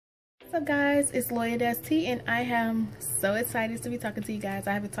What's up guys, it's LoyalST and I am so excited to be talking to you guys.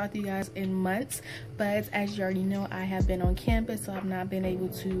 I haven't talked to you guys in months, but as you already know, I have been on campus, so I've not been able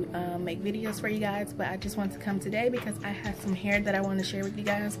to make videos for you guys, but I just want to come today because I have some hair that I want to share with you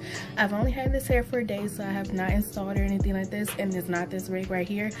guys. I've only had this hair for a day, so I have not installed or anything like this, and it's not this wig right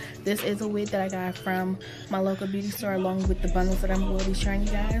here. This is a wig that I got from my local beauty store along with the bundles that I will be showing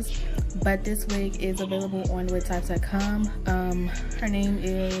you guys, but this wig is available on wigtypes.com. Her name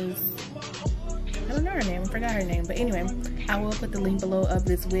is, I don't know her name, I forgot her name, but anyway, I will put the link below of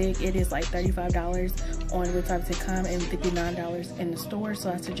this wig. It is like $35 on wigtypes.com and $59 in the store,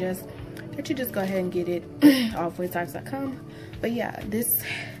 so I suggest that you just go ahead and get it off wigtypes.com. But yeah, this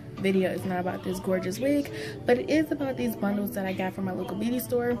video is not about this gorgeous wig, but it is about these bundles that I got from my local beauty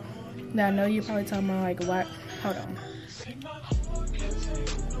store. Now I know you're probably talking about like, what? Hold on.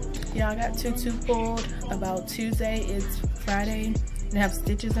 Yeah, I got two pulled about Tuesday. It's Friday. And I have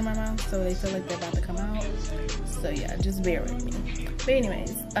stitches in my mouth, so they feel like they're about to come out. So yeah, just bear with me. But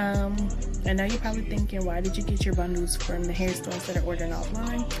anyways, I know you're probably thinking, why did you get your bundles from the hair store instead of ordering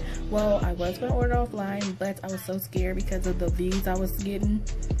offline? Well, I was gonna order offline, but I was so scared because of the views I was getting,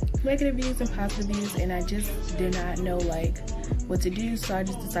 negative views and positive views, and I just did not know like what to do. So I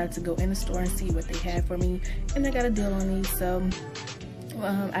just decided to go in the store and see what they had for me, and I got a deal on these. So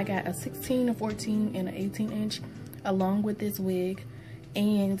I got a 16, a 14, and an 18-inch along with this wig,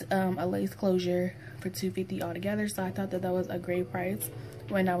 and a lace closure for $250 altogether. So I thought that that was a great price.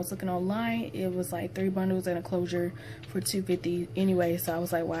 When I was looking online, it was like 3 bundles and a closure for $250 anyway, so I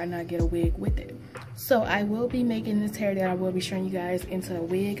was like, why not get a wig with it? So I will be making this hair that I will be showing you guys into a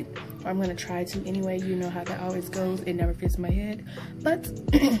wig, or I'm gonna try to anyway. You know how that always goes, it never fits my head, but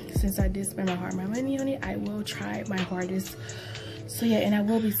since I did spend my money on it, I will try my hardest. So yeah, and I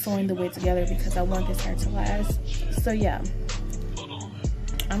will be sewing the wig together because I want this hair to last. So yeah,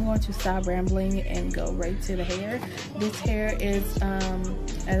 I'm going to stop rambling and go right to the hair. This hair is,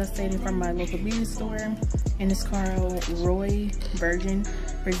 as I stated, from my local beauty store, and it's called R.O.Y Virgin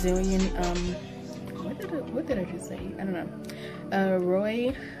Brazilian, what did I just say? I don't know.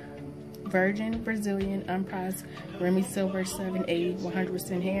 R.O.Y Virgin Brazilian Unpressed Remy Silver 780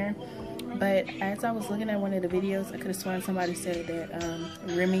 100% hair. But as I was looking at one of the videos, I could have sworn somebody said that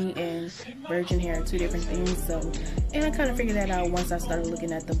Remy and virgin hair are 2 different things. So, and I kind of figured that out once I started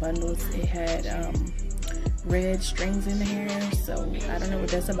looking at the bundles. It had red strings in the hair, so I don't know what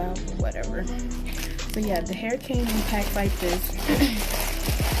that's about, but whatever. So yeah, the hair came in packs like this.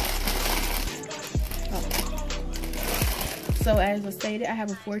 So as I stated, I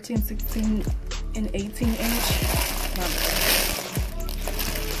have a 14, 16, and 18-inch.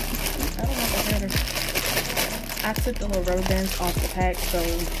 I took the little rubber bands off the pack, so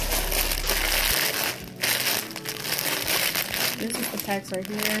this is the packs right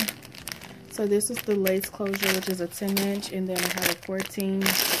here. So this is the lace closure, which is a 10-inch, and then I have a 14,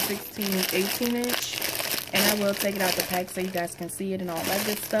 16, and 18-inch. And I will take it out the pack so you guys can see it and all that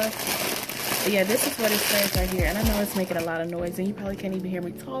good stuff. But yeah, this is what it says right here, and I know it's making a lot of noise, and you probably can't even hear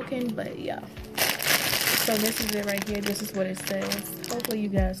me talking, but yeah. So this is it right here. This is what it says. Hopefully you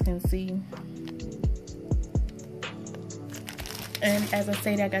guys can see. And as I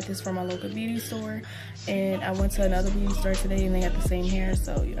stated, I got this from my local beauty store, and I went to another beauty store today and they had the same hair,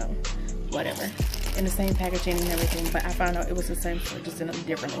 so you know, whatever, in the same packaging and everything. But I found out it was the same store, just in a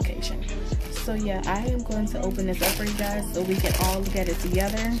different location. So yeah, I am going to open this up for you guys so we can all look at it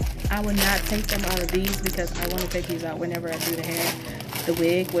together. I will not take them out of these because I want to take these out whenever I do the hair, the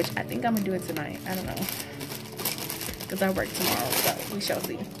wig, which I think I'm gonna do it tonight. I don't know, because I work tomorrow, so we shall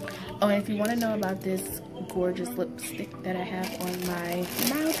see. Oh, and if you want to know about this gorgeous lipstick that I have on my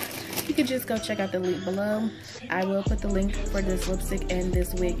mouth, you can just go check out the link below. I will put the link for this lipstick and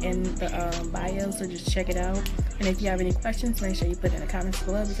this wig in the bio, so just check it out. And if you have any questions, make sure you put in the comments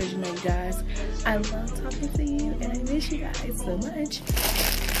below, because you know, you guys, I love talking to you and I miss you guys so much.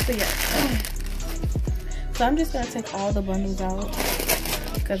 So yeah, so I'm just gonna take all the bundles out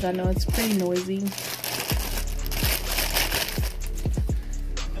because I know it's pretty noisy,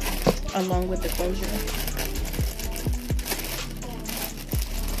 along with the closure.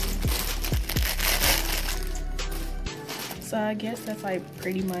 So I guess that's like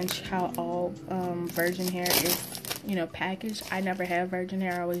pretty much how all virgin hair is, you know, packaged. I never had virgin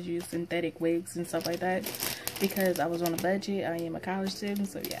hair. I always use synthetic wigs and stuff like that because I was on a budget. I am a college student,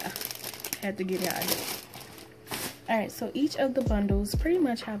 so yeah, had to get it out of here. Alright, so each of the bundles pretty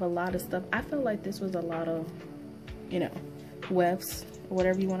much have a lot of stuff. I felt like this was a lot of, you know, wefts, or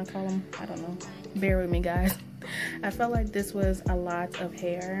whatever you want to call them. I don't know. Bear with me, guys. I felt like this was a lot of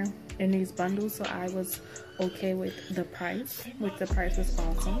hair. in these bundles, so I was okay with the price, which the price was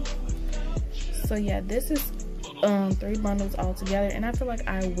awesome. So yeah, this is 3 bundles all together, and I feel like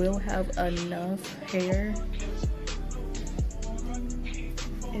I will have enough hair.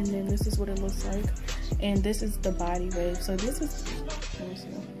 And then this is what it looks like, and this is the body wave. So this is, let me see,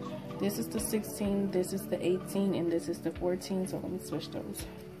 this is the 16, this is the 18, and this is the 14. So let me switch those.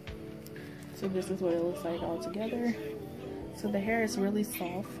 So this is what it looks like all together. So the hair is really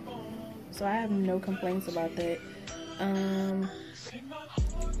soft, so I have no complaints about that.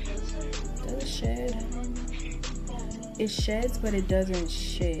 Does it shed? It sheds, but it doesn't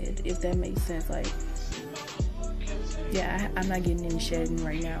shed, if that makes sense. Like, yeah, I'm not getting any shedding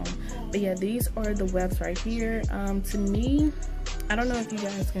right now. But yeah, these are the wefts right here. To me, I don't know if you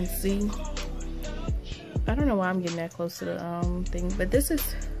guys can see. I don't know why I'm getting that close to the thing, but this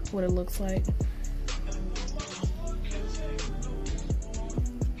is what it looks like.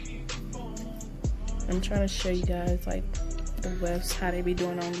 I'm trying to show you guys like the wefts, how they be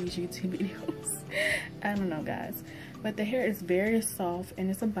doing on these YouTube videos. I don't know, guys, but the hair is very soft, and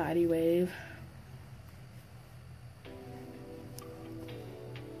it's a body wave.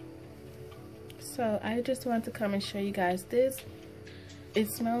 So I just wanted to come and show you guys this. It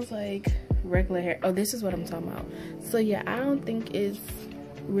smells like regular hair. Oh, this is what I'm talking about. So yeah, I don't think it's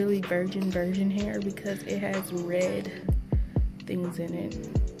really virgin hair because it has red things in it,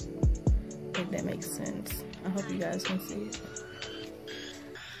 if that makes sense. I hope you guys can see it.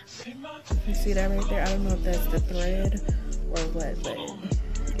 You see that right there? I don't know if that's the thread or what, but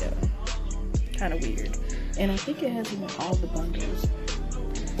yeah, kind of weird. And I think it has in all the bundles.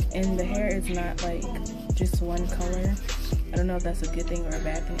 And the hair is not like just one color. I don't know if that's a good thing or a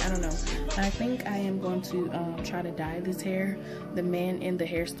bad thing. I don't know. I think I am going to try to dye this hair. The man in the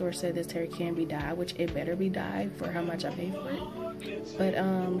hair store said this hair can be dyed, which it better be dyed for how much I pay for it. But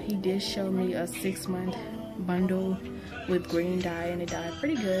he did show me a 6-month bundle with green dye, and it dyed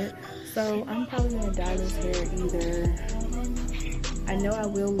pretty good. So I'm probably gonna dye this hair either. I know I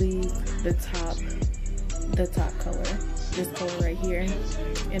will leave the top color, this color right here,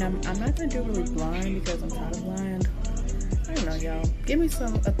 and I'm not gonna do really blonde because I'm tired of blonde. I don't know, y'all. Give me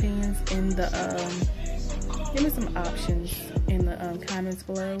some opinions in the give me some options in the comments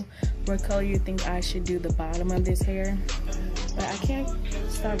below what color you think I should do the bottom of this hair. But I can't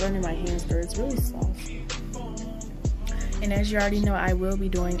stop running my hands through. It's really soft. And as you already know, I will be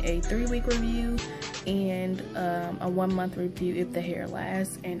doing a 3-week review and a 1-month review if the hair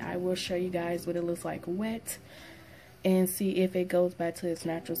lasts, and I will show you guys what it looks like wet and see if it goes back to its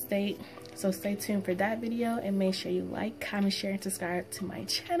natural state. So stay tuned for that video, and make sure you like, comment, share, and subscribe to my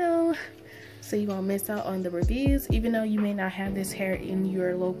channel so you won't miss out on the reviews. Even though you may not have this hair in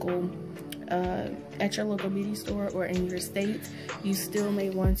your local at your local beauty store or in your state, you still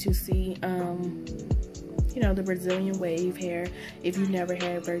may want to see you know, the Brazilian wave hair if you never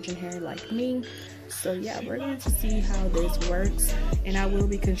had virgin hair like me. So yeah, we're going to see how this works, and I will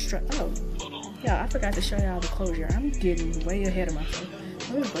be oh yeah, I forgot to show y'all the closure. I'm getting way ahead of myself.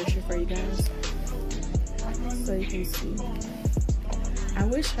 Let me brush it for you guys so you can see. I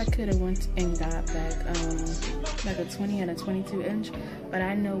wish I could have went and got back like a 20 and a 22 inch, but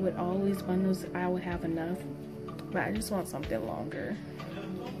I know with all these bundles I would have enough. But I just want something longer.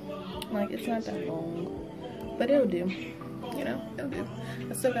 Like, it's not that long, but it'll do. You know, it'll do.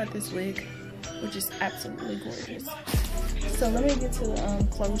 I still got this wig, which is absolutely gorgeous. So let me get to the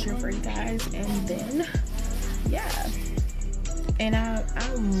closure for you guys, and then yeah. And I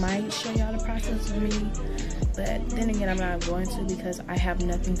might show y'all the process of me, but then again, I'm not going to because I have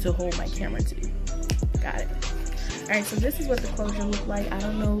nothing to hold my camera to. Got it. Alright, so this is what the closure looked like. I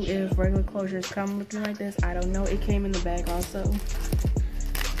don't know if regular closures come looking like this. I don't know. It came in the bag also.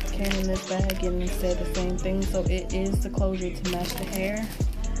 It came in this bag and it said the same thing. So it is the closure to match the hair.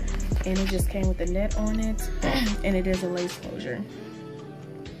 And it just came with the net on it. And it is a lace closure.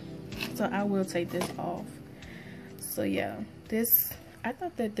 So I will take this off. So yeah, I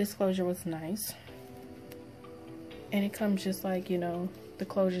thought that this closure was nice. And it comes just like, you know, the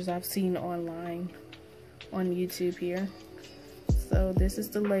closures I've seen online on YouTube here. So this is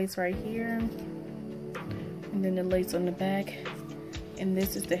the lace right here, and then the lace on the back, and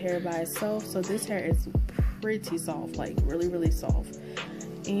this is the hair by itself. So this hair is pretty soft, like really soft.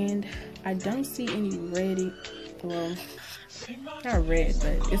 And I don't see any red, well, not red,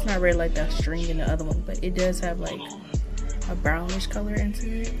 but it's not red like that string in the other one, but it does have like a brownish color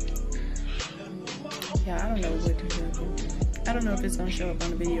into it. Yeah, I don't know what to do. I don't know if it's gonna show up on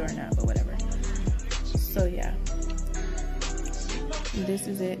the video or not, but whatever. So yeah, this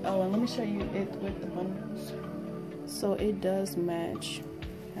is it. Oh, and let me show you it with the bundles. So it does match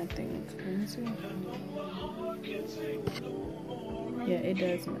I think. Let me see. Yeah, it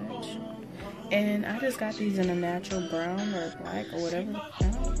does match. And I just got these in a natural brown or black or whatever. I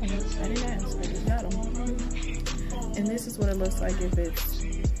don't know. I didn't ask. I just got them. And this is what it looks like if it's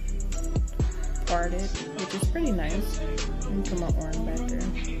parted, which is pretty nice. Let me put my arm back there.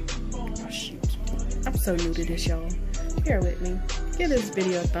 Oh shoot. I'm so new to this, y'all. Bear with me. Give this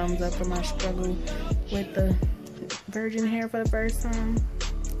video a thumbs up for my struggle with the virgin hair for the first time.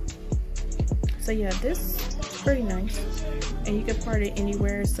 So yeah, this is pretty nice. And you can part it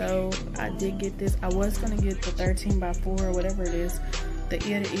anywhere. So I did get this. I was gonna get the 13x4 or whatever it is, the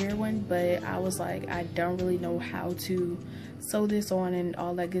ear to ear one, but I was like, I don't really know how to sew this on and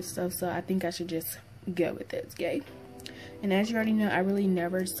all that good stuff, so I think I should just go with this, yay. And as you already know, I really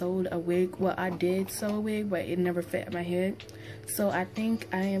never sewed a wig. Well, I did sew a wig, but it never fit my head. So I think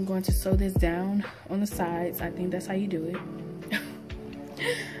I am going to sew this down on the sides. I think that's how you do it.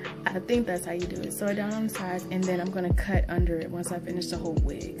 I think that's how you do it. Sew it down on the sides, and then I'm gonna cut under it once I finish the whole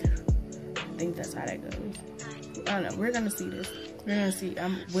wig. I think that's how that goes. I don't know, we're gonna see this. We're gonna see. I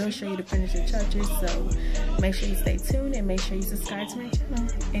will show you the finishing touches, so make sure you stay tuned and make sure you subscribe to my channel.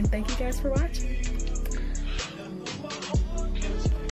 And thank you guys for watching.